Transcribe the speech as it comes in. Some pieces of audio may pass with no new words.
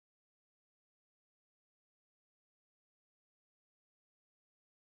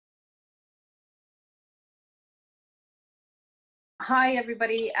Hi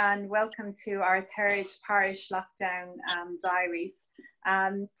everybody, and welcome to our third Parish Lockdown Diaries.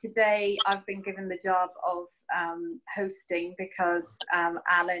 Today I've been given the job of hosting because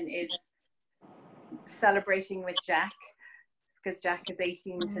Alan is celebrating with Jack, because Jack is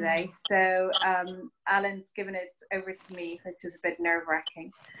 18 today. So Alan's given it over to me, which is a bit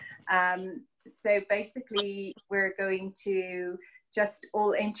nerve-wracking. So basically we're going to just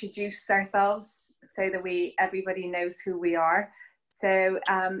all introduce ourselves so that everybody knows who we are. So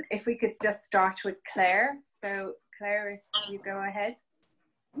if we could just start with Claire. So Claire, if you go ahead.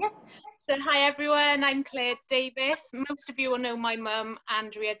 Yep. So hi everyone, I'm Claire Davis. Most of you will know my mum,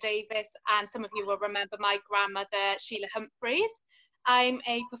 Andrea Davis, and some of you will remember my grandmother, Sheila Humphreys. I'm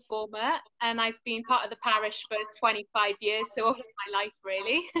a performer and I've been part of the parish for 25 years, so all of my life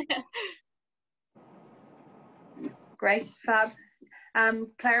really. Great, fab.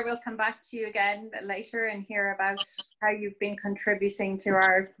 Claire, we'll come back to you again later and hear about how you've been contributing to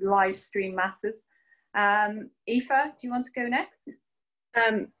our live stream masses. Aoife, do you want to go next?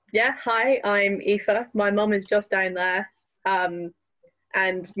 Yeah, hi, I'm Aoife. My mum is just down there, and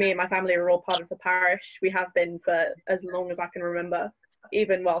me and my family are all part of the parish. We have been for as long as I can remember.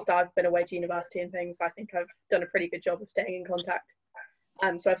 Even whilst I've been away to university and things, I think I've done a pretty good job of staying in contact.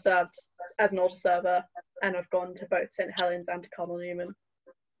 So I've served as an altar server, and I've gone to both St Helens and to Cardinal Newman.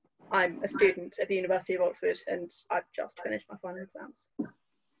 I'm a student at the University of Oxford, and I've just finished my final exams.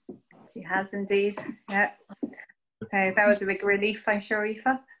 She has indeed, yeah. So that was a big relief, I'm sure, Aoife.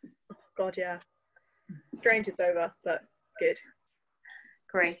 Oh, God, yeah. Strange it's over, but good.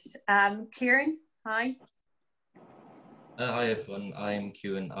 Great. Kieran, hi. Hi everyone, I'm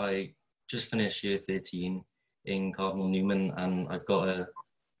Kieran. I just finished year 13 in Cardinal Newman, and I've got a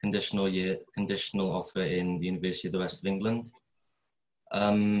conditional offer in the University of the West of England.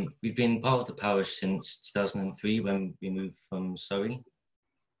 We've been part of the parish since 2003 when we moved from Surrey.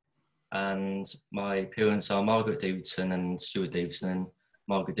 And my parents are Margaret Davidson and Stuart Davidson. And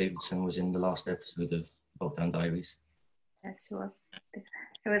Margaret Davidson was in the last episode of Lockdown Diaries. Yeah, she was.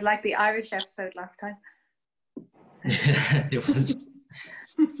 It was like the Irish episode last time. Yeah, it was.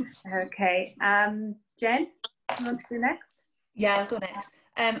 Okay. Jen, you want to go next? Yeah, I'll go next.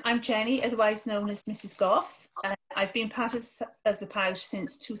 I'm Jenny, otherwise known as Mrs. Gough. I've been part of the parish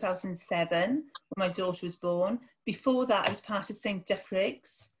since 2007, when my daughter was born. Before that, I was part of St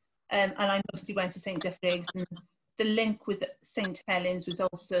Dyfrig's, and I mostly went to St Dyfrig's. And the link with St Helens was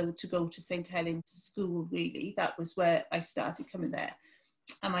also to go to St Helens School, really. That was where I started coming there.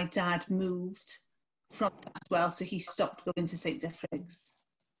 And my dad moved from that as well, so he stopped going to St Dyfrig's.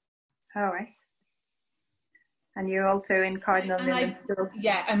 All right. And you're also in Cardinal Newman?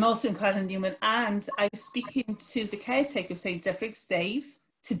 Yeah, I'm also in Cardinal Newman, and I was speaking to the caretaker of St Dyfrig's, Dave,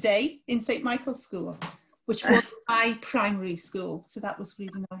 today in St Michael's School, which was my primary school, so that was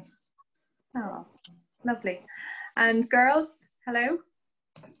really nice. Oh, lovely. And girls, hello.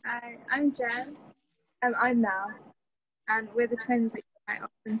 Hi, I'm Jen. I'm Mel, and we're the twins that you might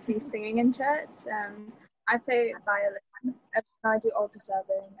often see singing in church. I play violin, and I do altar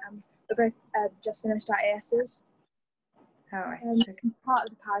serving. We're both just finished our ASs. All right. Part of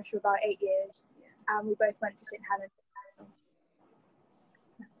the parish for about 8 years, and we both went to St Helens.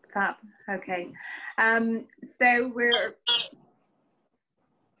 Fab. Okay. So we're...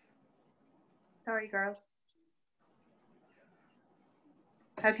 Sorry, girls.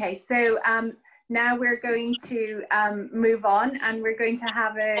 Okay, so now we're going to move on, and we're going to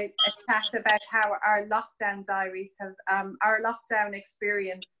have a chat about how our lockdown diaries have, our lockdown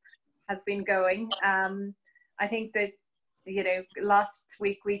experience has been going. I think that, you know, last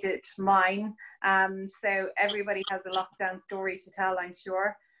week we did mine, so everybody has a lockdown story to tell, I'm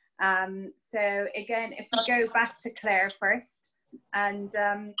sure. So again, if we go back to Claire first, and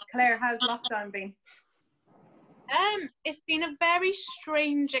Claire, how's lockdown been? It's been a very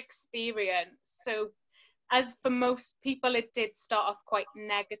strange experience. So as for most people, it did start off quite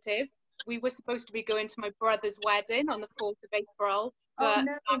negative. We were supposed to be going to my brother's wedding on the 4th of April, but oh,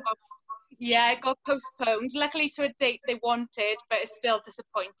 no. it got postponed, luckily to a date they wanted, but it's still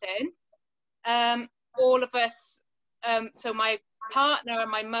disappointing. All of us, so my partner and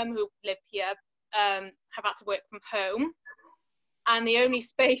my mum who live here have had to work from home, and the only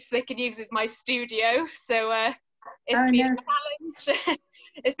space they can use is my studio, so it's been a challenge.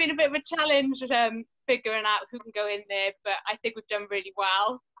 It's been a bit of a challenge figuring out who can go in there, but I think we've done really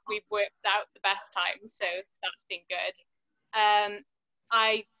well. We've worked out the best time, so that's been good.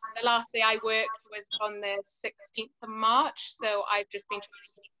 The last day I worked was on the 16th of March, so I've just been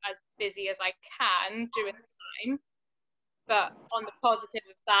trying to keep as busy as I can during the time. But on the positive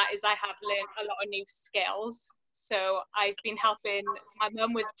of that is I have learned a lot of new skills. So I've been helping my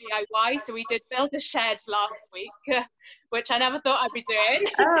mum with DIY. So we did build a shed last week, which I never thought I'd be doing.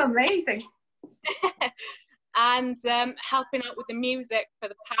 Oh, amazing. And helping out with the music for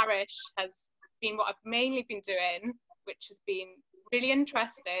the parish has been what I've mainly been doing, which has been really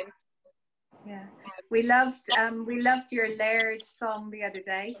interesting. Yeah, we loved your layered song the other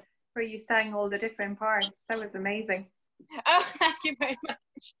day, where you sang all the different parts. That was amazing. Oh, thank you very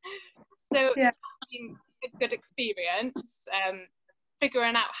much. So yeah, it's been a good experience,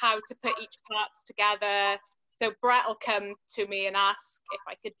 figuring out how to put each parts together. So Brett will come to me and ask if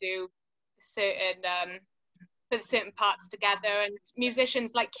I could do certain put certain parts together, and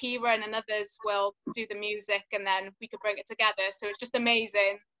musicians like Kieran and others will do the music, and then we could bring it together. So it's just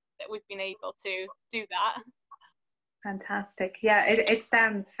amazing that we've been able to do that. Fantastic. Yeah, it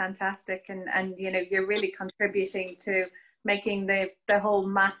sounds fantastic, and you know, you're really contributing to making the whole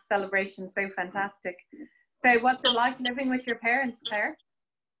mass celebration so fantastic. So what's it like living with your parents, Claire?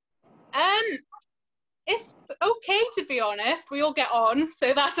 It's okay, to be honest. We all get on,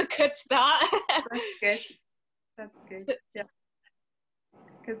 so that's a good start. That's good. That's good. So, yeah,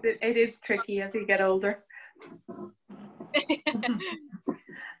 because it is tricky as you get older.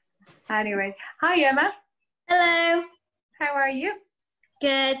 Anyway, hi Emma. Hello. How are you?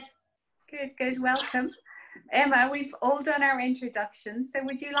 Good. Good, good. Welcome. Emma, we've all done our introductions, so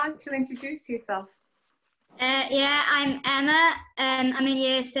would you like to introduce yourself? Yeah, I'm Emma. I'm in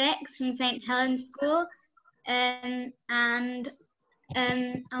Year 6 from St. Helen's School, and I'm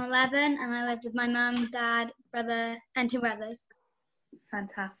 11, and I live with my mum, dad, brother, and 2 brothers.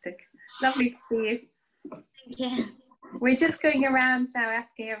 Fantastic. Lovely to see you. Thank you. We're just going around now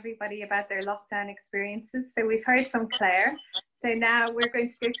asking everybody about their lockdown experiences. So we've heard from Claire. So now we're going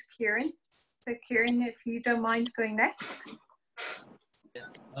to go to Kieran. So Kieran, if you don't mind going next. Yeah,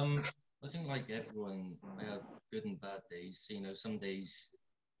 I think like everyone, I have good and bad days. You know, some days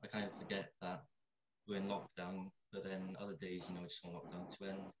I kind of forget that we're in lockdown, but then other days, you know, I just want lockdown to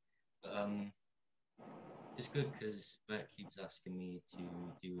end. But it's good because Beck keeps asking me to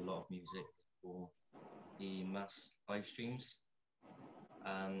do a lot of music for the mass live streams,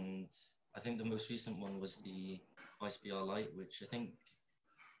 and I think the most recent one was the Vice BR Light, which I think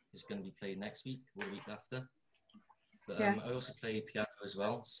is going to be played next week or the week after. But yeah. I also play piano as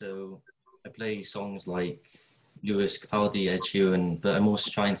well, so I play songs like Lewis Capaldi, Ed Sheeran, but I'm also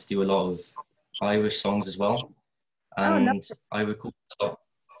trying to do a lot of Irish songs as well. And I record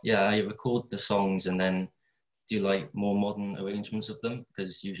the songs and then do like more modern arrangements of them,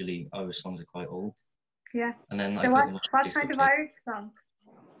 because usually Irish songs are quite old. Yeah. And then so what kind of Irish songs?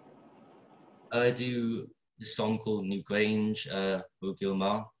 I do this song called New Grange,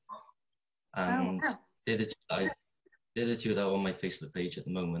 Gilmar, and they're the two that are on my Facebook page at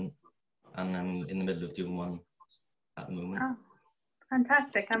the moment, and I'm in the middle of doing one at the moment. Oh,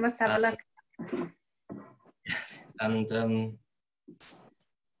 fantastic! I must have a look. And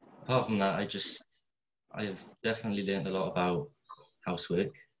apart from that, I have definitely learned a lot about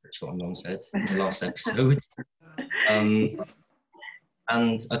housework. That's what my mum said in the last episode. And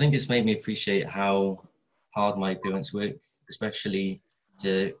I think it's made me appreciate how hard my parents work, especially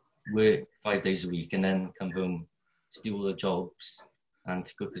to work 5 days a week and then come home to do all the jobs and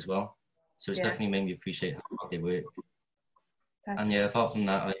to cook as well. So it's definitely made me appreciate how hard they work. And yeah, apart from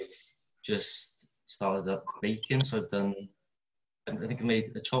that, I've just started up baking. So I think I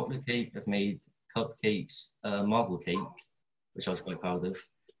made a chocolate cake, I've made cupcakes, marble cake, which I was quite proud of.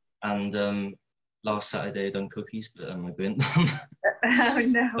 And last Saturday I done cookies, but I burnt them. Oh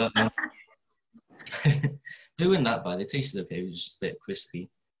no. But, they weren't that bad. They tasted okay. It was just a bit crispy.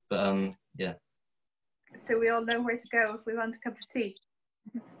 But yeah. So we all know where to go if we want a cup of tea.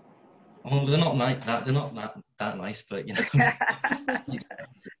 Oh, they're not like that. They're not that nice, but you know.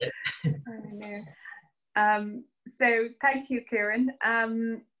 I know. So thank you, Kieran.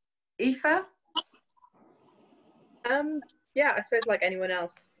 Aoife? Yeah, I suppose like anyone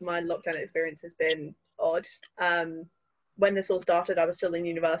else, my lockdown experience has been odd. When this all started, I was still in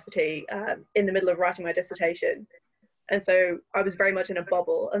university, in the middle of writing my dissertation. And so I was very much in a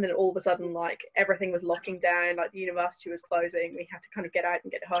bubble. And then all of a sudden, like everything was locking down, like the university was closing. We had to kind of get out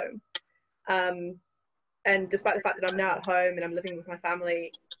and get home. And despite the fact that I'm now at home and I'm living with my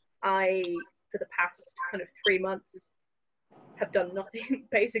family, I, for the past kind of 3 months, have done nothing,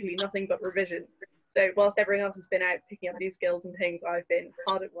 basically nothing but revision. So whilst everyone else has been out picking up new skills and things, I've been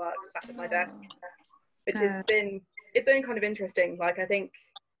hard at work, sat at my desk, which has been its own kind of interesting. Like I think,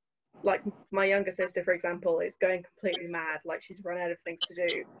 like my younger sister, for example, is going completely mad. Like she's run out of things to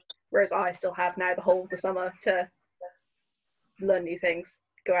do, whereas I still have now the whole of the summer to learn new things,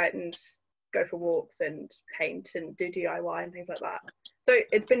 go out and go for walks and paint and do DIY and things like that. So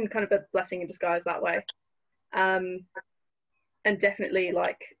it's been kind of a blessing in disguise that way. And definitely,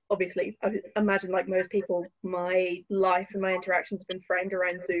 like, obviously, I imagine, like most people, my life and my interactions have been framed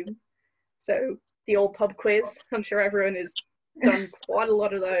around Zoom. So the old pub quiz, I'm sure everyone has done quite a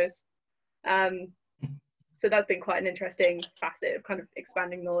lot of those. So that's been quite an interesting facet of kind of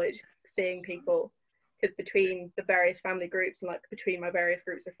expanding knowledge, seeing people, because between the various family groups and like between my various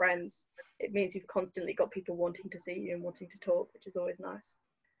groups of friends, it means you've constantly got people wanting to see you and wanting to talk, which is always nice.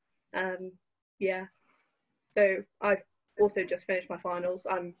 Yeah. So I've also just finished my finals.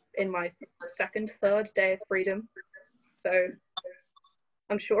 I'm in my third day of freedom. So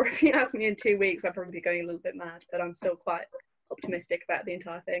I'm sure if you ask me in 2 weeks, I'll probably be going a little bit mad, but I'm still quite optimistic about the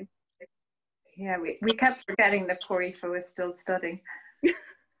entire thing. Yeah, we kept forgetting that poor Aoife was still studying.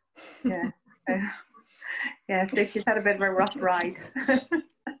 Yeah. So she's had a bit of a rough ride.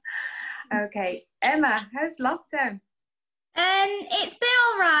 Okay, Emma, how's lockdown? It's been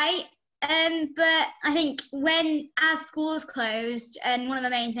all right. But I think as schools closed, and one of the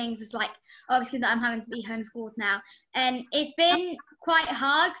main things is like obviously that I'm having to be homeschooled now, and it's been quite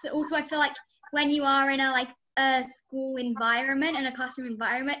hard because also I feel like when you are in a school environment and a classroom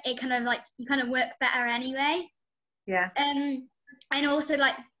environment, it kind of like you kind of work better anyway. Yeah. And also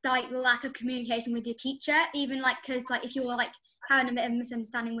like lack of communication with your teacher, even like because like if you're like having a bit of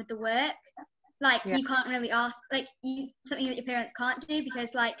misunderstanding with the work, like you can't really ask like something that your parents can't do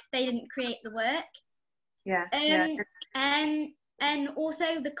because like they didn't create the work. Yeah. And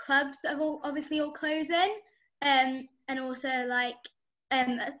also the clubs are obviously all closing, and also like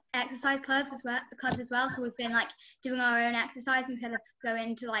exercise clubs as well. So we've been like doing our own exercise instead of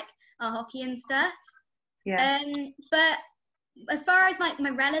going to like our hockey and stuff. Yeah. But as far as like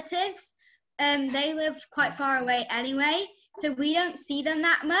my relatives, they live quite far away anyway, so we don't see them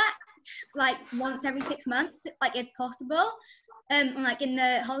that much. Like once every 6 months, like if possible, like in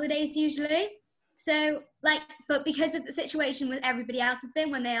the holidays usually. So like, but because of the situation with everybody else has been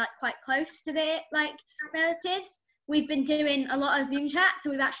when they're like quite close to their like relatives, we've been doing a lot of Zoom chat.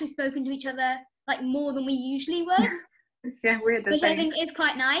 So we've actually spoken to each other like more than we usually would. Yeah, we're the which same. I think is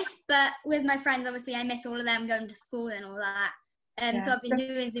quite nice. But with my friends, obviously, I miss all of them going to school and all that. So I've been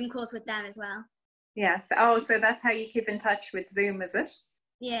doing Zoom calls with them as well. Yes. Oh, so that's how you keep in touch with Zoom, is it?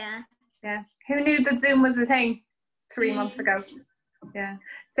 Yeah. Yeah. Who knew that Zoom was a thing 3 months ago? Yeah.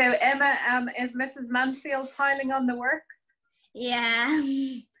 So Emma, is Mrs. Mansfield piling on the work? Yeah.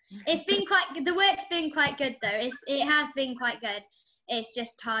 It's been quite good. The work's been quite good though. It has been quite good. It's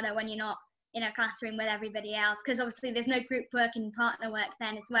just harder when you're not in a classroom with everybody else, because obviously there's no group work and partner work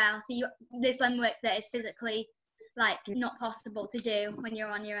then as well. So there's some work that is physically like not possible to do when you're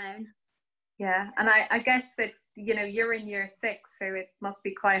on your own. Yeah, and I guess that, you know, you're in year 6, so it must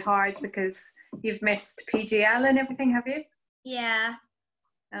be quite hard because you've missed PGL and everything, have you? Yeah.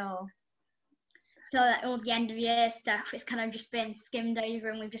 Oh. So like, all the end of year stuff, it's kind of just been skimmed over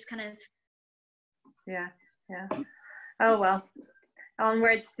and we've just kind of... Yeah. Oh, well.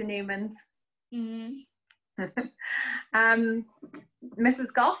 Onwards to Newman's. Mm-hmm.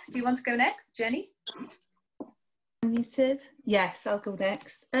 Mrs. Gough, do you want to go next? Jenny? Muted? Yes, I'll go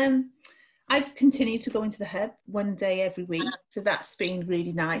next. I've continued to go into the hub one day every week, so that's been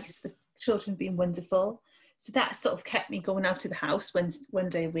really nice. The children have been wonderful, so that sort of kept me going out to the house one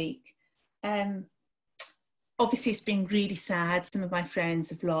day a week. Obviously it's been really sad. Some of my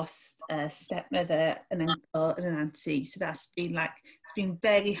friends have lost a stepmother, an uncle and an auntie, so that's been like, it's been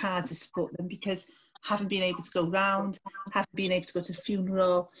very hard to support them because haven't been able to go round, haven't been able to go to the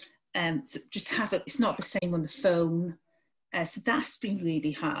funeral, so it's not the same on the phone. So that's been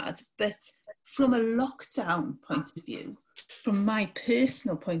really hard. But from a lockdown point of view, from my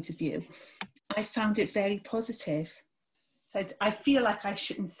personal point of view, I found it very positive. So I feel like I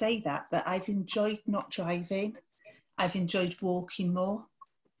shouldn't say that, but I've enjoyed not driving. I've enjoyed walking more.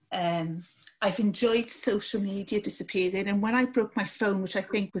 I've enjoyed social media disappearing. And when I broke my phone, which I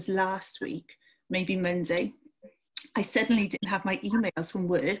think was last week, maybe Monday, I suddenly didn't have my emails from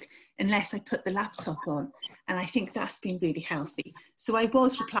work unless I put the laptop on. And I think that's been really healthy. So I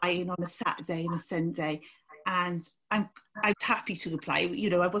was replying on a Saturday and a Sunday, and I'm happy to reply. You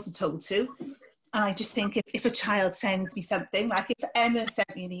know, I wasn't told to. And I just think if a child sends me something, like if Emma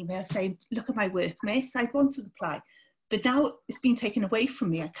sent me an email saying, look at my work, miss, I'd want to reply. But now it's been taken away from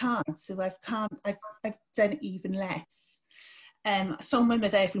me. I can't. So I've done even less. I phone my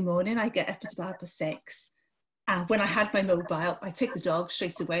mother every morning. I get up at about 6:30. And when I had my mobile, I take the dog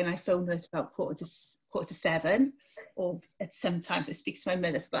straight away and I phone her at about quarter to 7. Or at sometimes I speak to my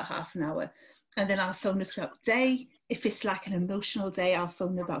mother for about half an hour. And then I'll phone her throughout the day if it's like an emotional day, I'll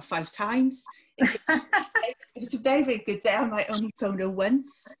phone her about 5 times. If it's a very, very good day, I might only phone her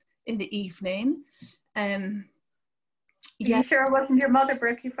once in the evening. Are you sure it wasn't your mother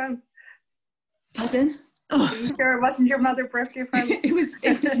broke your phone? Pardon? Oh. Are you sure it wasn't your mother broke your phone? it was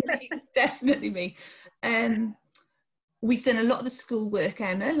me, definitely me. We've done a lot of the schoolwork,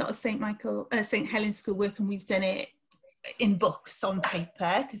 Emma, a lot of St. Helen's schoolwork, and we've done it in books on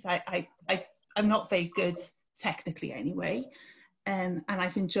paper, because I'm not very good technically anyway, and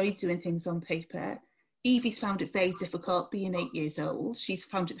I've enjoyed doing things on paper. Evie's found it very difficult being 8 years old. She's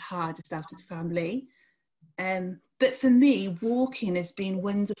found it hardest out of the family. But for me, walking has been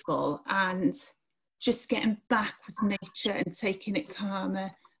wonderful, and just getting back with nature and taking it calmer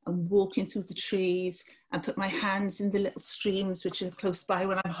and walking through the trees and put my hands in the little streams which are close by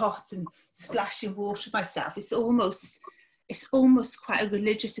when I'm hot and splashing water myself. It's almost quite a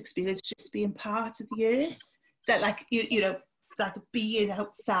religious experience, just being part of the earth. So like, you know, like being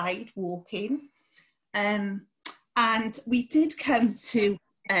outside walking. And we did come to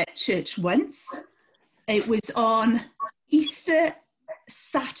church once. It was on Easter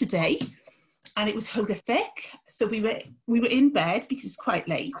Saturday, and it was horrific. So we were in bed because it's quite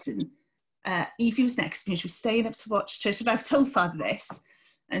late, and Evie was next to me. She was staying up to watch church, and I've told Father this,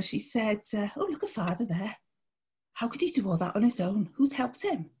 and she said, "Oh, look at Father there. How could he do all that on his own? Who's helped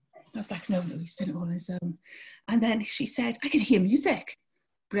him?" And I was like, "No, he's done it all on his own." And then she said, "I can hear music.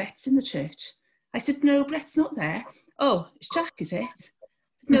 Brett's in the church." I said, "No, Brett's not there." "Oh, it's Jack, is it?"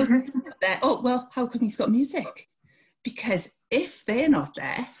 "No, he's not there." "Oh, well, how come he's got music?" Because if they're not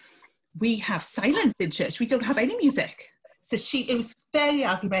there, we have silence in church. We don't have any music. So it was very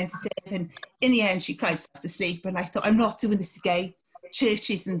argumentative, and in the end she cried herself to sleep, and I thought, I'm not doing this again. Church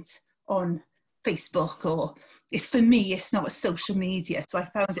isn't on Facebook, or for me, it's not social media. So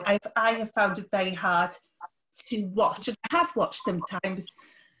I have found it very hard to watch, and I have watched sometimes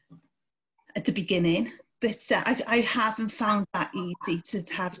at the beginning, but I haven't found that easy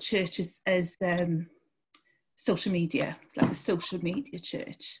to have churches as social media, like a social media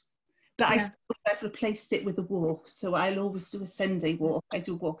church. But yeah. I suppose I've replaced it with a walk, so I'll always do a Sunday walk. I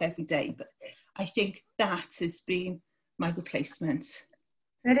do walk every day, but I think that has been my replacement.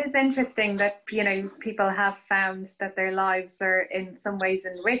 It is interesting that, you know, people have found that their lives are in some ways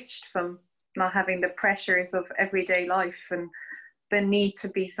enriched from not having the pressures of everyday life and the need to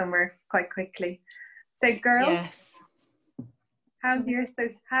be somewhere quite quickly. So girls, yes. How's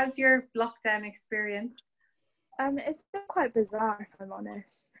your lockdown experience? It's been quite bizarre, if I'm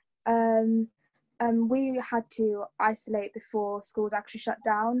honest. We had to isolate before schools actually shut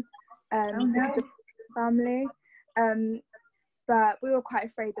down because we're a family. But we were quite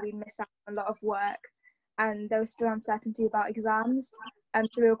afraid that we'd miss out on a lot of work, and there was still uncertainty about exams,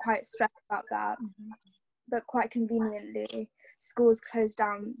 so we were quite stressed about that. But quite conveniently, schools closed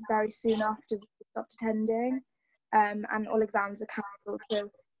down very soon after we stopped attending, and all exams are cancelled, so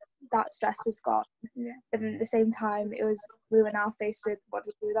that stress was gone. Yeah. But at the same time, we were now faced with what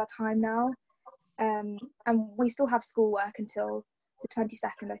we do with our time now, and we still have schoolwork until the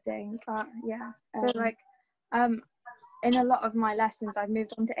 22nd, I think. Yeah. So like, in a lot of my lessons, I've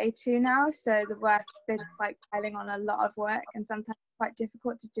moved on to A2 now, so the work, they're just like piling on a lot of work, and sometimes it's quite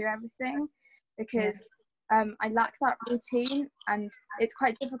difficult to do everything because I lack that routine, and it's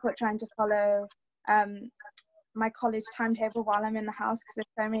quite difficult trying to follow my college timetable while I'm in the house because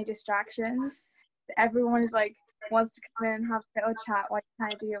there's so many distractions. Everyone is like wants to come in and have a little chat while you're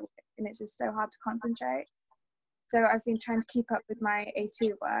trying to do your work, and it's just so hard to concentrate. So I've been trying to keep up with my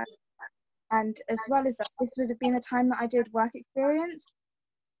A2 work. And as well as that, this would have been the time that I did work experience,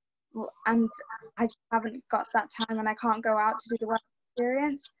 and I just haven't got that time, and I can't go out to do the work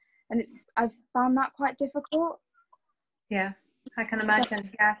experience, and I've found that quite difficult. Yeah, I can imagine.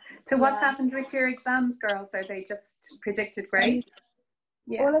 Yeah. So what's happened with your exams, girls? Are they just predicted grades?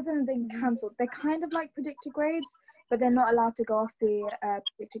 Yeah. All of them have been cancelled. They're kind of like predicted grades, but they're not allowed to go off the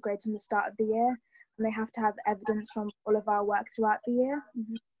predicted grades from the start of the year, and they have to have evidence from all of our work throughout the year.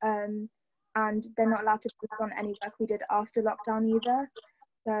 And they're not allowed to put on any work we did after lockdown either.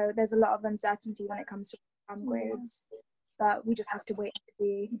 So there's a lot of uncertainty when it comes to exam grades, but we just have to wait to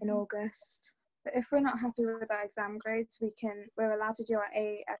be in August. But if we're not happy with our exam grades, we're allowed to do our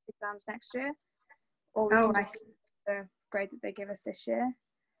AS exams next year, or we can just do the grade that they give us this year.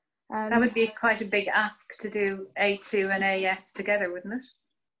 That would be quite a big ask to do A2 and AS together, wouldn't it?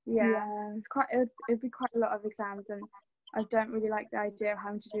 Yeah, it'd be quite a lot of exams, and I don't really like the idea of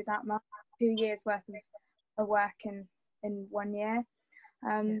having to do that much, 2 years worth of work in 1 year.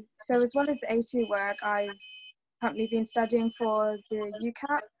 So as well as the A2 work, I've currently been studying for the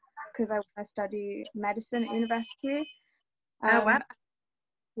UCAT because I want to study medicine at university. Oh, wow.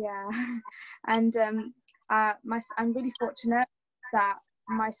 Yeah, and I'm really fortunate that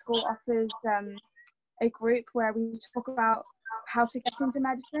my school offers a group where we talk about how to get into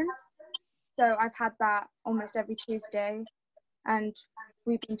medicine. So I've had that almost every Tuesday, and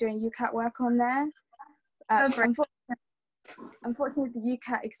we've been doing UCAT work on there. Unfortunately, the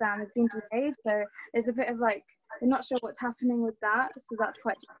UCAT exam has been delayed, so there's a bit of like, we're not sure what's happening with that, so that's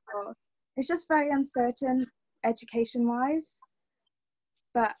quite difficult. It's just very uncertain education-wise.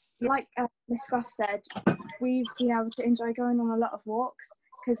 But like Miss Gough said, we've been able to enjoy going on a lot of walks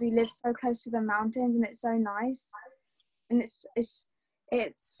because we live so close to the mountains and it's so nice. And it's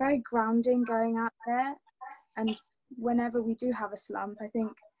very grounding going out there. And whenever we do have a slump, I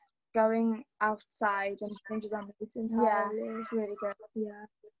think going outside and changes our moods entirely. Yeah, it's really good. Yeah.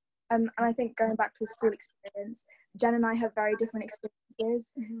 And I think going back to the school experience, Jen and I have very different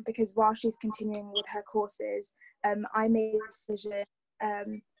experiences because while she's continuing with her courses, I made a decision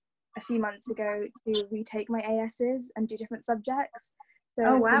a few months ago to retake my ASs and do different subjects. So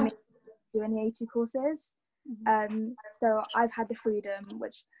oh, wow. Do any AT courses. So I've had the freedom,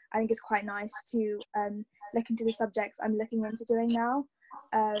 which I think is quite nice, to look into the subjects I'm looking into doing now.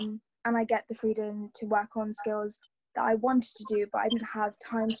 And I get the freedom to work on skills that I wanted to do, but I didn't have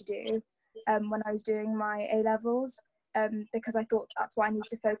time to do when I was doing my A-levels, because I thought that's what I need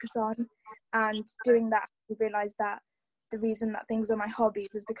to focus on. And doing that, I realised that the reason that things are my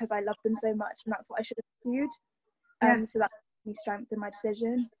hobbies is because I love them so much, and that's what I should have pursued. So that gave me strength in my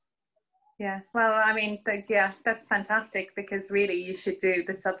decision. Yeah, well, I mean, yeah, that's fantastic, because really you should do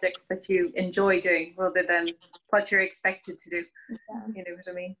the subjects that you enjoy doing rather than what you're expected to do. Yeah. You know what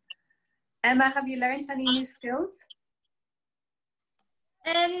I mean? Emma, have you learned any new skills?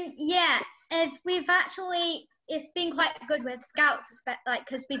 Yeah, we've actually, it's been quite good with Scouts, like,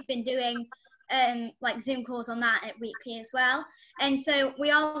 because we've been doing like Zoom calls on that at weekly as well, and so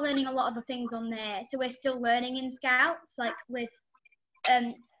we are learning a lot of the things on there. So we're still learning in Scouts, like with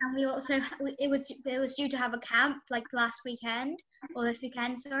and we also, it was due to have a camp like last weekend, or this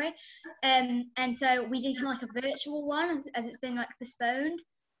weekend, sorry, and so we did like a virtual one as it's been like postponed.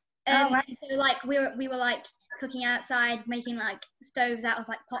 Right. So like we were like cooking outside, making like stoves out of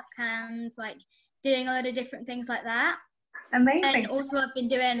like pop cans, like doing a lot of different things like that. Amazing. And also I've been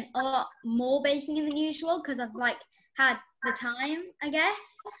doing a lot more baking than usual because I've like had the time, I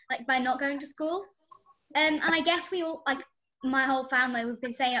guess, like by not going to school. And I guess we all, like my whole family, we've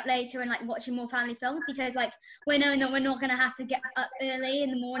been staying up later and like watching more family films because like we're knowing that we're not going to have to get up early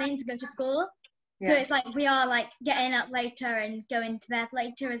in the morning to go to school. Yeah. So it's like we are like getting up later and going to bed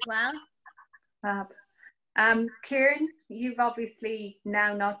later as well. Kieran, you've obviously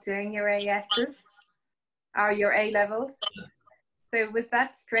now not doing your ASs or your A-levels. So was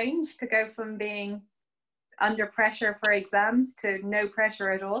that strange to go from being under pressure for exams to no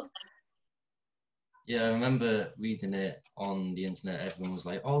pressure at all? Yeah, I remember reading it on the internet. Everyone was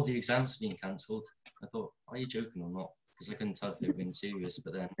like, oh, the exams are being cancelled. I thought, are you joking or not? Because I couldn't tell if they were being serious,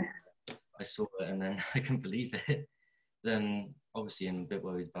 but then I saw it and then I couldn't believe it. Then obviously I'm a bit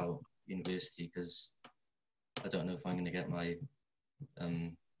worried about university because I don't know if I'm going to get my,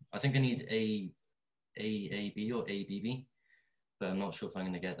 I think I need AAB or ABB, but I'm not sure if I'm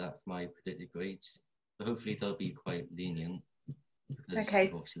going to get that for my predicted grades. But hopefully they'll be quite lenient. Okay,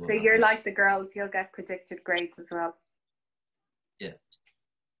 so you're like the girls, you'll get predicted grades as well. Yeah.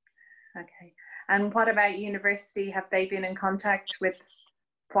 Okay, and what about university? Have they been in contact with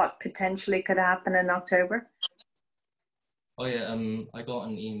what potentially could happen in October? Oh yeah, I got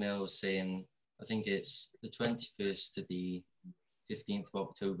an email saying, I think it's the 21st to the 15th of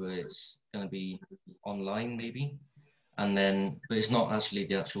October, it's going to be online maybe. And then, but it's not actually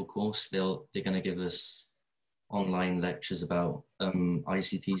the actual course. They're going to give us online lectures about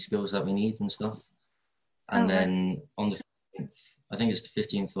ICT skills that we need and stuff. And then on the 15th, I think it's the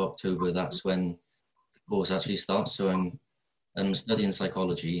 15th of October, that's when the course actually starts. So I'm studying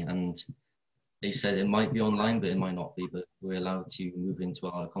psychology, and they said it might be online, but it might not be, but we're allowed to move into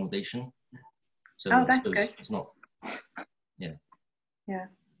our accommodation. So that's good. It's not, yeah. Yeah,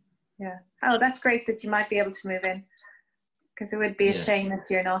 yeah. Oh, that's great that you might be able to move in, because it would be a shame if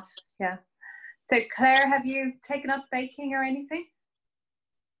you're not. Yeah. So Claire, have you taken up baking or anything?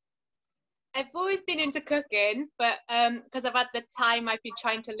 I've always been into cooking, but because I've had the time, I've been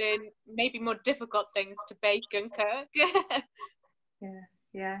trying to learn maybe more difficult things to bake and cook.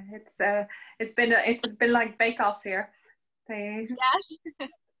 Yeah. It's been like Bake Off here.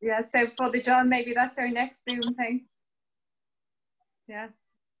 Yeah. So Father John, maybe that's our next Zoom thing. Yeah.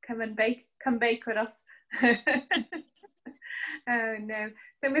 Come bake with us. Oh no.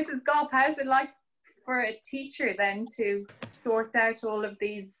 So Mrs. Gough, how's it like for a teacher then to sort out all of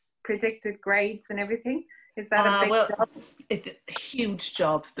these predicted grades and everything? Is that a big job? It's a huge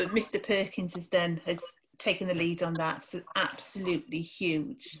job, but Mr. Perkins has taken the lead on that. So absolutely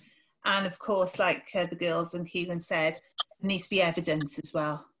huge. And of course, like the girls and Kieran said, there needs to be evidence as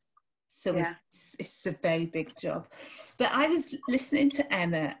well. So yeah, it's a very big job. But I was listening to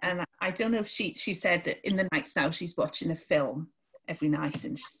Emma, and I don't know if she said that in the nights now she's watching a film every night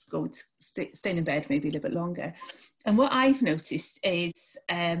and she's going to stay in bed maybe a little bit longer. And what I've noticed is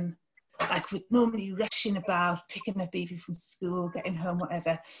like we're normally rushing about, picking up Evie from school, getting home,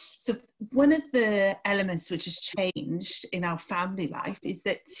 whatever. So one of the elements which has changed in our family life is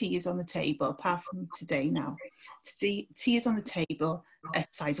that tea is on the table, apart from today now. Tea is on the table at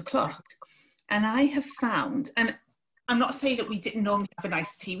 5 o'clock. And I have found, and I'm not saying that we didn't normally have a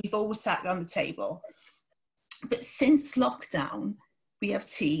nice tea, we've always sat on the table. But since lockdown, we have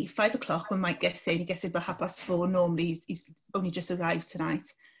tea, 5 o'clock when Mike gets in, he gets in about 4:30, normally he's only just arrived tonight.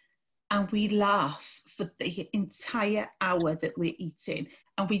 And we laugh for the entire hour that we're eating.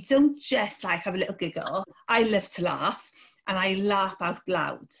 And we don't just like have a little giggle. I love to laugh, and I laugh out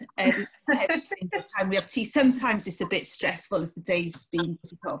loud every single time we have tea. Sometimes it's a bit stressful if the day's been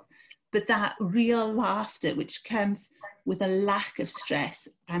difficult, but that real laughter, which comes with a lack of stress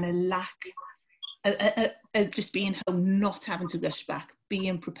and a lack of just being home, not having to rush back,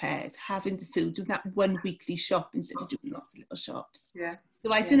 being prepared, having the food, doing that one weekly shop instead of doing lots of little shops. Yeah.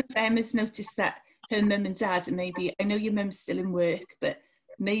 So I don't know if Emma's noticed that her mum and dad, and maybe, I know your mum's still in work, but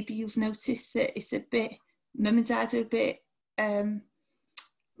maybe you've noticed that it's a bit, mum and dad are a bit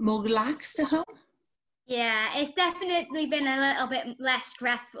more relaxed at home. Yeah, it's definitely been a little bit less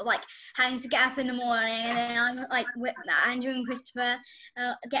stressful, like having to get up in the morning, and then I'm like with Andrew and Christopher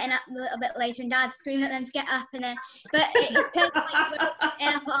getting up a little bit later, and Dad screaming at them to get up, and then, but it's totally like we're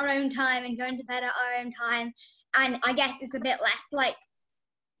getting up at our own time and going to bed at our own time, and I guess it's a bit less like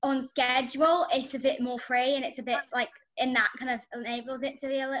on schedule, it's a bit more free, and it's a bit like, in that kind of enables it to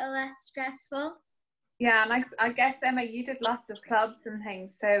be a little less stressful. Yeah, and I guess, Emma, you did lots of clubs and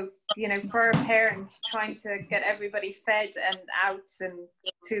things. So, you know, for a parent, trying to get everybody fed and out and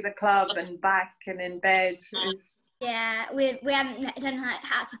to the club and back and in bed is... Yeah, we haven't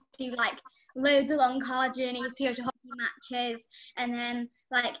had to do like loads of long car journeys to go to hockey matches, and then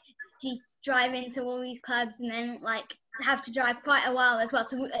like drive into all these clubs, and then like have to drive quite a while as well.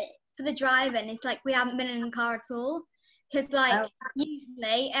 So for the driving, it's like we haven't been in the car at all. Because, like,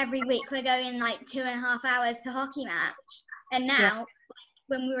 usually every week we're going, like, 2.5 hours to hockey match. And now,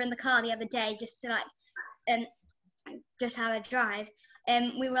 when we were in the car the other day, just to, like, just have a drive,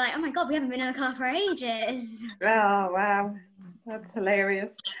 we were like, oh, my God, we haven't been in the car for ages. Oh, wow. That's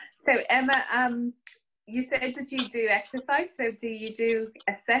hilarious. So, Emma, you said that you do exercise. So, do you do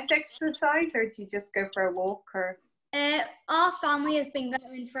a set exercise, or do you just go for a walk, or...? Our family has been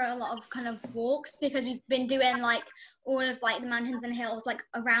going for a lot of kind of walks, because we've been doing like all of like the mountains and hills like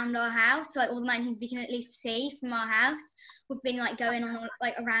around our house, so like all the mountains we can at least see from our house. We've been like going on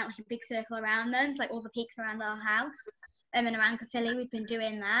like around like a big circle around them, so like all the peaks around our house, and around Caerphilly we've been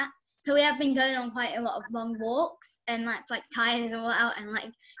doing that. So we have been going on quite a lot of long walks, and that's like tired us all out and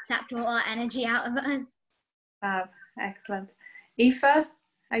like sapped all our energy out of us. Excellent. Aoife,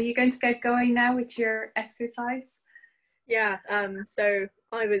 are you going to get going now with your exercise? Yeah, so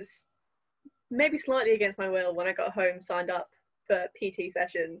I was maybe slightly against my will when I got home, signed up for PT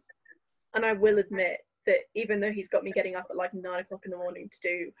sessions. And I will admit that even though he's got me getting up at like 9 o'clock in the morning to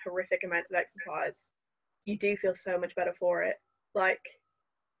do horrific amounts of exercise, you do feel so much better for it. Like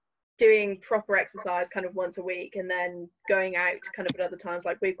doing proper exercise kind of once a week, and then going out kind of at other times.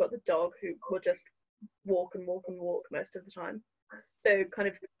 Like we've got the dog who will just walk and walk and walk most of the time. So kind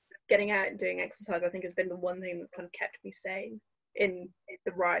of getting out and doing exercise, I think, has been the one thing that's kind of kept me sane in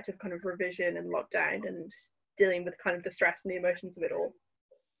the riot of kind of revision and lockdown and dealing with kind of the stress and the emotions of it all.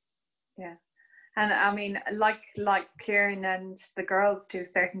 Yeah, and I mean, like Kieran and the girls, to a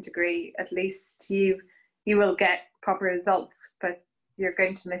certain degree, at least you will get proper results, but you're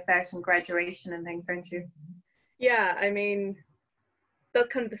going to miss out on graduation and things, aren't you? Yeah, I mean, that's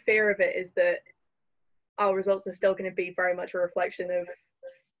kind of the fear of it, is that our results are still going to be very much a reflection of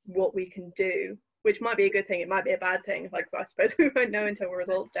what we can do, which might be a good thing, it might be a bad thing. Like, I suppose we won't know until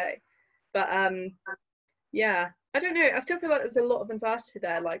results day. But yeah, I don't know, I still feel like there's a lot of anxiety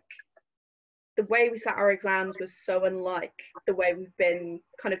there. Like the way we sat our exams was so unlike the way we've been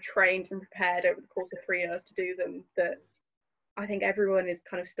kind of trained and prepared over the course of 3 years to do them, that I think everyone is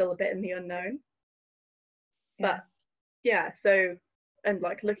kind of still a bit in the unknown. But yeah, so, and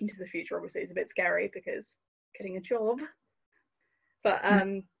like looking to the future obviously is a bit scary, because getting a job But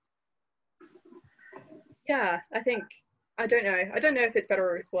yeah, I don't know if it's better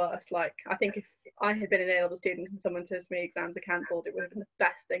or it's worse. Like, I think if I had been an A-level student and someone said to me exams are cancelled, it would have been the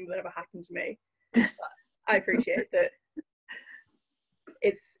best thing that ever happened to me. But I appreciate that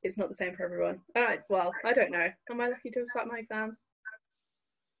it's not the same for everyone. Well, I don't know. Am I lucky to have sat my exams?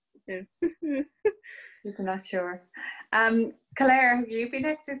 Yeah. Just not sure. Claire, have you been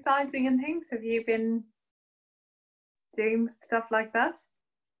exercising and things? Have you been doing stuff like that?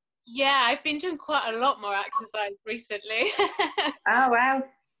 Yeah, I've been doing quite a lot more exercise recently. Oh, wow.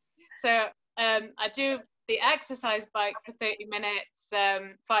 So I do the exercise bike for 30 minutes,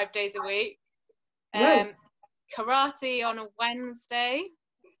 5 days a week. Karate on a Wednesday.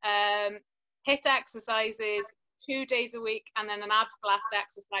 HIIT exercises 2 days a week, and then an abs blast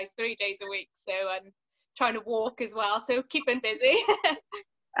exercise 3 days a week. So I'm trying to walk as well, so keeping busy.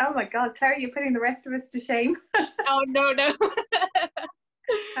 Oh my God, Claire, you're putting the rest of us to shame. Oh, no.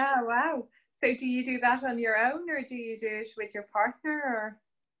 Oh, wow. So do you do that on your own, or do you do it with your partner, or?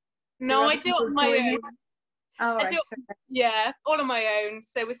 No, I do it on my own. Oh, right. Yeah, all on my own.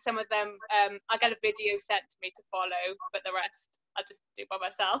 So with some of them, I get a video sent to me to follow, but the rest I just do by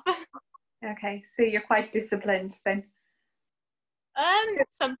myself. Okay, so you're quite disciplined then.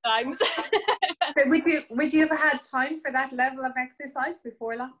 Sometimes. So would you have had time for that level of exercise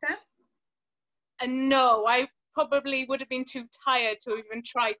before lockdown? No, I probably would have been too tired to even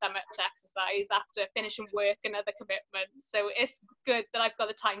try that much exercise after finishing work and other commitments. So it's good that I've got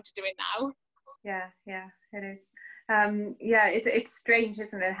the time to do it now. Yeah, it is. Yeah, it's strange,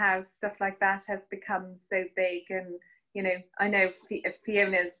 isn't it, how stuff like that has become so big. And you know, I know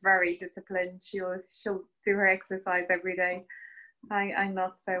Fiona is very disciplined. She'll do her exercise every day. I'm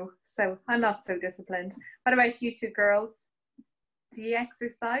not so disciplined. What about you two girls? Do you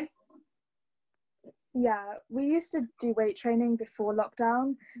exercise? Yeah, we used to do weight training before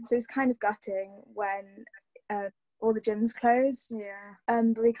lockdown, so it's kind of gutting when all the gyms closed. Yeah.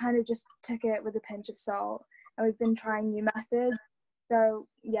 But we kind of just took it with a pinch of salt, and we've been trying new methods. So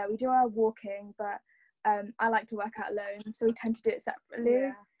yeah, we do our walking, but I like to work out alone, so we tend to do it separately.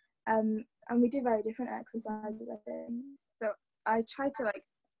 Yeah. And we do very different exercises, I think. So I try to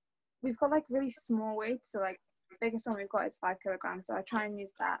we've got really small weights, so the biggest one we've got is 5 kilograms, so I try and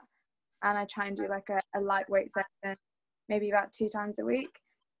use that. And I try and do a lightweight session, maybe about 2 times a week.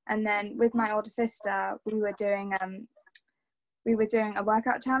 And then with my older sister, we were doing a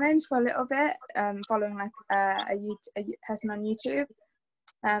workout challenge for a little bit, following a person on YouTube.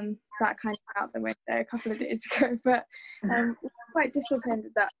 That kind of went out the window a couple of days ago, but we were quite disciplined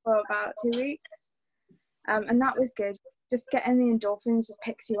with that for about 2 weeks, and that was good. Just getting the endorphins just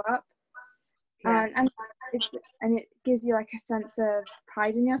picks you up. Yeah. And it gives you a sense of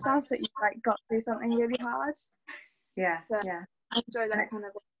pride in yourself that you got through something really hard. Yeah, so yeah. I enjoy that kind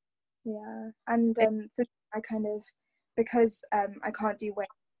of. Yeah, and for I because I can't do weight,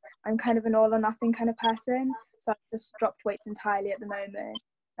 I'm kind of an all or nothing kind of person. So I've just dropped weights entirely at the moment.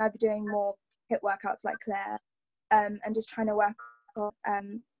 I'll be doing more HIIT workouts like Claire, and just trying to work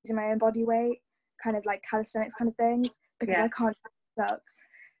on using my own body weight, kind of like calisthenics kind of things, because I can't to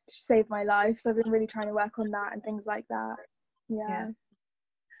save my life. So I've been really trying to work on that and things like that. Yeah.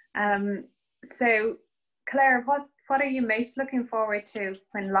 So Claire, what are you most looking forward to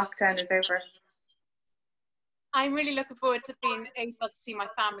when lockdown is over? I'm really looking forward to being able to see my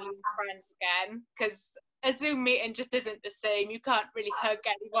family and friends again, because a Zoom meeting just isn't the same. You can't really hug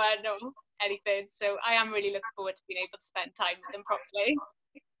anyone or anything. So I am really looking forward to being able to spend time with them properly.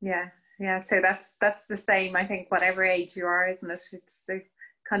 Yeah. So that's the same, I think, whatever age you are, isn't it? It's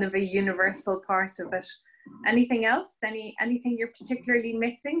kind of a universal part of it. Anything else? Anything you're particularly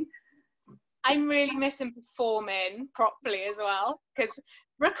missing? I'm really missing performing properly as well, because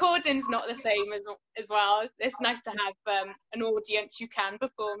recording's not the same as well. It's nice to have an audience you can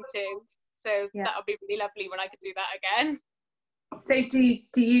perform to. So that would be really lovely when I could do that again. So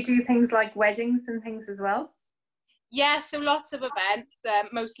do you do things like weddings and things as well? Yeah, so lots of events,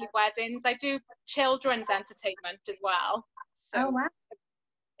 mostly weddings. I do children's entertainment as well. So wow.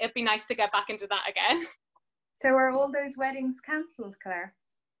 It'd be nice to get back into that again. So are all those weddings cancelled, Claire?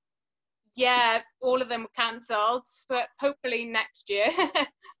 Yeah, all of them were cancelled, but hopefully next year.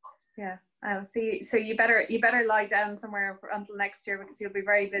 Yeah. Oh, so you better lie down somewhere until next year, because you'll be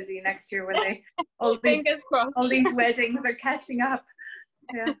very busy next year when all these weddings are catching up.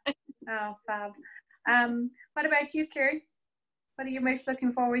 Yeah. Oh, fab. What about you, Kieran? What are you most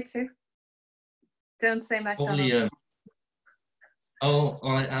looking forward to? Don't say McDonald's. Probably,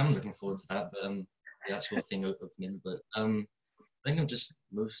 I am looking forward to that, but the actual thing opening. But I think I'm just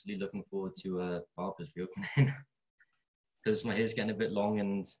mostly looking forward to Barbara's reopening. because my hair's getting a bit long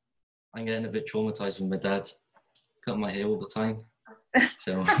and I'm getting a bit traumatized with my dad cutting my hair all the time.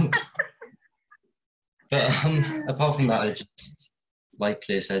 So, but apart from that, I just, like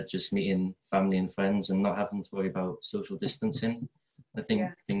Claire said, just meeting family and friends and not having to worry about social distancing. I think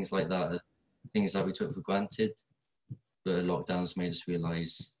things like that are things that we took for granted, but lockdowns made us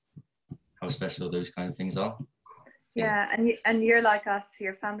realise how special those kind of things are. Yeah, and you're like us,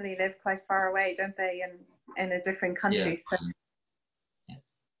 your family live quite far away, don't they, in a different country. So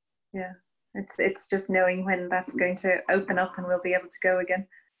yeah, it's just knowing when that's going to open up and we'll be able to go again.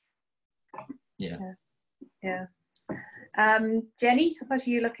 Yeah. Jenny, what are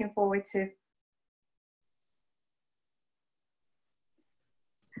you looking forward to?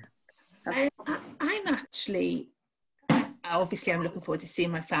 I'm actually, obviously I'm looking forward to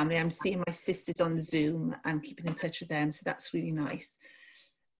seeing my family. I'm seeing my sisters on Zoom and keeping in touch with them, so that's really nice.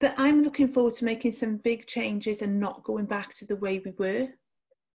 But I'm looking forward to making some big changes and not going back to the way we were.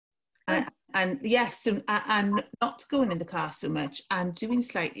 And yes, and not going in the car so much and doing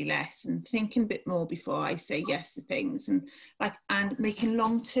slightly less and thinking a bit more before I say yes to things, and making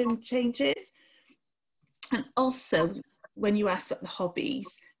long-term changes. And also, when you asked about the hobbies,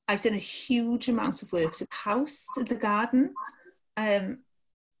 I've done a huge amount of work to the house, to the garden. And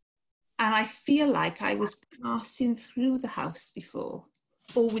I feel like I was passing through the house before,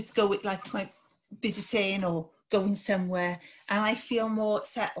 always going like my visiting or going somewhere, and I feel more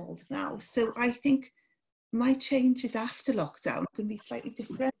settled now. So I think my changes after lockdown are going to be slightly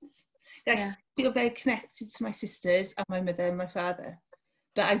different. I feel very connected to my sisters and my mother and my father.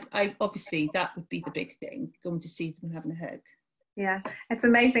 But I obviously, that would be the big thing, going to see them and having a hug. Yeah, it's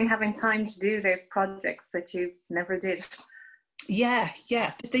amazing having time to do those projects that you never did. Yeah,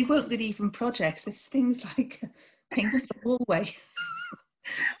 but they weren't really even projects. There's things like paint the hallway.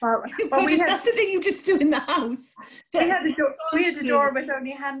 Well, that's the thing you just do in the house. We had a door with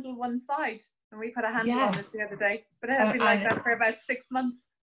only handle one side, and we put a handle on it the other day. But it had been like that for about 6 months.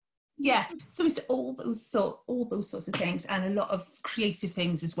 Yeah, so it's all those sorts of things, and a lot of creative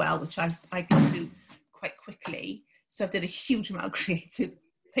things as well, which I can do quite quickly. So I've done a huge amount of creative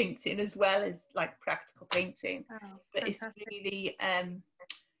painting as well as like practical painting. But fantastic. It's really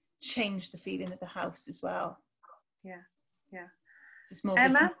changed the feeling of the house as well. Yeah. It's more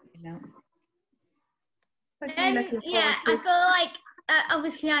Emma? I feel like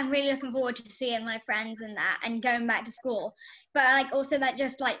obviously I'm really looking forward to seeing my friends and that and going back to school, but like also like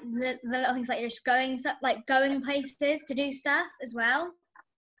just like the little things like just going places to do stuff as well,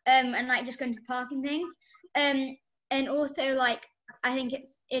 and like just going to the park and things, and also like I think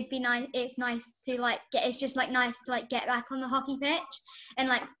it's nice to like nice to like get back on the hockey pitch and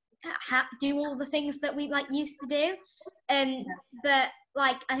like do all the things that we like used to do, but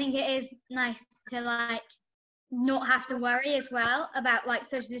like I think it is nice to like not have to worry as well about like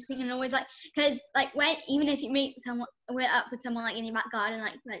social distancing, and always like, because like even if you meet someone, we're up with someone like in your back garden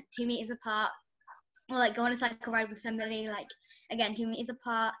like 2 meters apart, or like go on a cycle ride with somebody like again 2 meters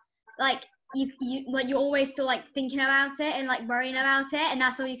apart, like you're always still like thinking about it and like worrying about it, and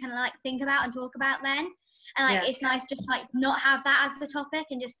that's all you kind of like think about and talk about then, and like it's nice just like not have that as the topic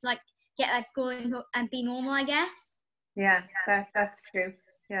and just like get that school and be normal, I guess. That's true.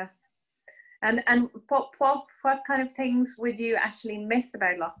 And what kind of things would you actually miss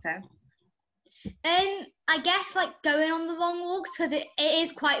about lockdown? I guess like going on the long walks, because it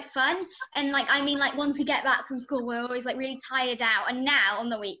is quite fun, and like I mean like once we get back from school we're always like really tired out, and now on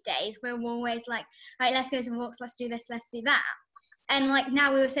the weekdays we're always like, right, let's go to walks, let's do this, let's do that, and like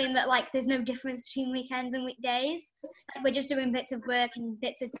now we were saying that like there's no difference between weekends and weekdays, like we're just doing bits of work and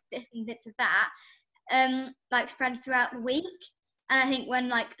bits of this and bits of that, like spread throughout the week. And I think when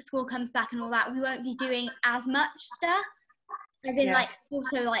like school comes back and all that, we won't be doing as much stuff, as in like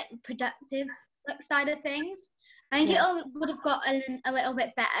also like productive like side of things. I think it would have gotten a little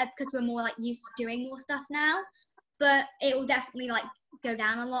bit better because we're more like used to doing more stuff now, but it will definitely like go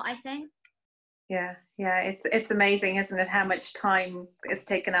down a lot, I think. Yeah, it's amazing, isn't it, how much time is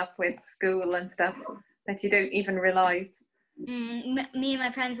taken up with school and stuff that you don't even realise. Me and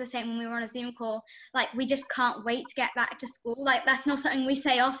my friends were saying when we were on a Zoom call, like we just can't wait to get back to school. Like that's not something we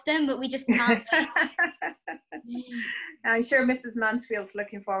say often, but we just can't wait. I'm sure Mrs. Mansfield's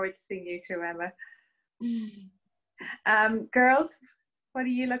looking forward to seeing you too, Emma. Girls, what are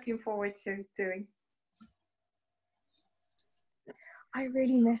you looking forward to doing? I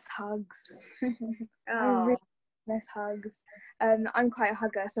really miss hugs. I really miss hugs. I'm quite a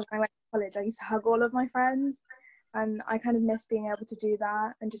hugger, so when I went to college I used to hug all of my friends, and I kind of miss being able to do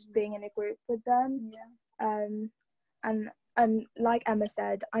that and just being in a group with them. And like Emma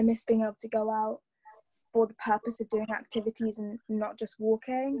said, I miss being able to go out for the purpose of doing activities and not just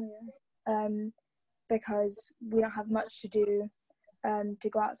walking, because we don't have much to do to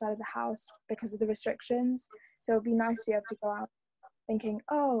go outside of the house because of the restrictions. So it'd be nice to be able to go out thinking,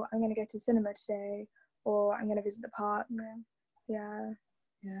 oh, I'm going to go to the cinema today, or I'm going to visit the park.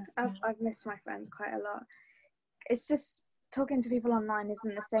 I've missed my friends quite a lot. It's just talking to people online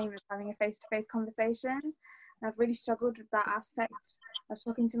isn't the same as having a face-to-face conversation. I've really struggled with that aspect of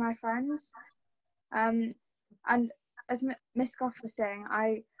talking to my friends. And as Miss Gough was saying,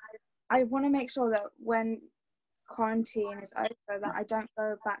 I want to make sure that when quarantine is over, that I don't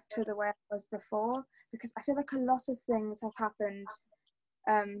go back to the way I was before, because I feel like a lot of things have happened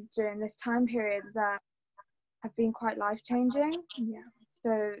during this time period that have been quite life-changing.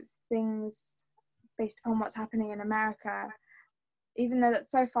 So things based upon what's happening in America, even though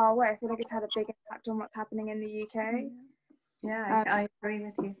that's so far away, I feel like it's had a big impact on what's happening in the UK. I agree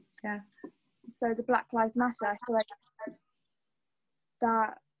with you. So the Black Lives Matter, I feel like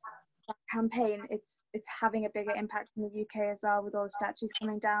that campaign, it's having a bigger impact in the UK as well, with all the statues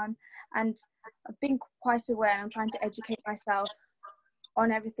coming down. And I've been quite aware, and I'm trying to educate myself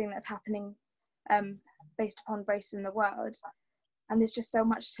on everything that's happening based upon race in the world. And there's just so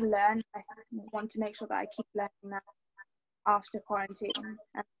much to learn. I want to make sure that I keep learning that after quarantine,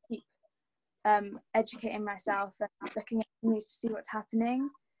 and keep educating myself and looking at the news to see what's happening,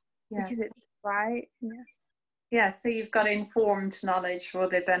 because it's right. So you've got informed knowledge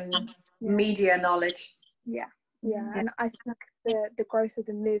rather than media knowledge. And I think the growth of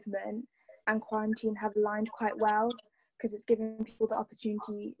the movement and quarantine have aligned quite well, because it's giving people the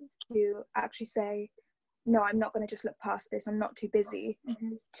opportunity to actually say, no, I'm not going to just look past this. I'm not too busy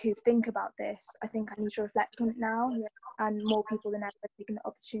to think about this. I think I need to reflect on it now. And more people than ever are taking the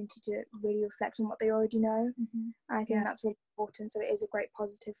opportunity to really reflect on what they already know. I think that's really important. So it is a great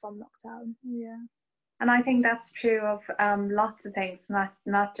positive from lockdown. And I think that's true of lots of things,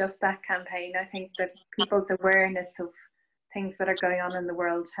 not just that campaign. I think that people's awareness of things that are going on in the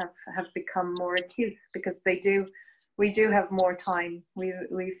world have become more acute, because we do have more time.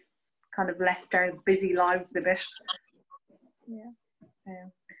 We've kind of left our busy lives a bit. So,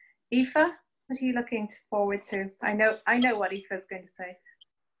 Aoife, what are you looking forward to? I know what Aoife's going to say.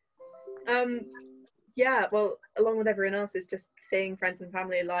 Well, along with everyone else, is just seeing friends and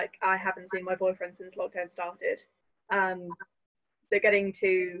family. Like, I haven't seen my boyfriend since lockdown started. So getting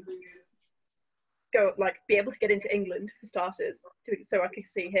to go, like, be able to get into England for starters, so I could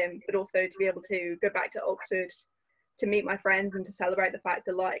see him, but also to be able to go back to Oxford to meet my friends and to celebrate the fact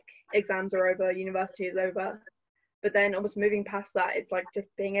that, like, exams are over, university is over. But then almost moving past that, it's like just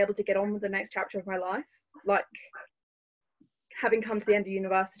being able to get on with the next chapter of my life. Like, having come to the end of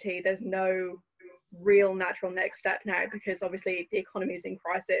university, there's no real natural next step now, because obviously the economy is in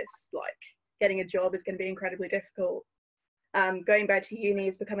crisis. Like, getting a job is going to be incredibly difficult. Going back to uni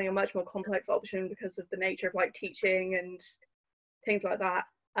is becoming a much more complex option because of the nature of, like, teaching and things like that.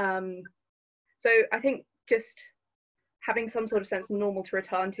 So I think just having some sort of sense of normal to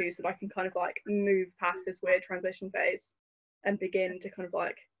return to, so that I can kind of, like, move past this weird transition phase and begin to kind of,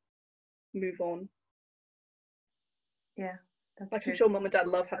 like, move on. That's like, true. I'm sure Mum and Dad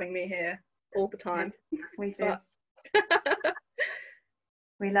love having me here all the time. We do.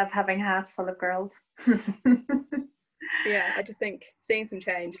 We love having a house full of girls. I just think seeing some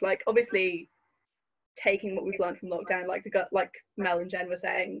change, like, obviously taking what we've learned from lockdown, like Mel and Jen were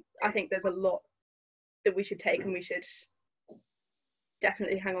saying, I think there's a lot that we should take and we should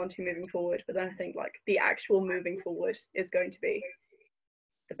definitely hang on to moving forward. But then I think, like, the actual moving forward is going to be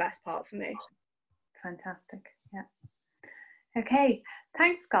the best part for me. Fantastic. Okay,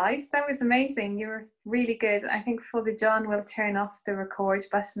 thanks guys, that was amazing. You were really good. I think Father John will turn off the record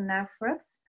button now for us.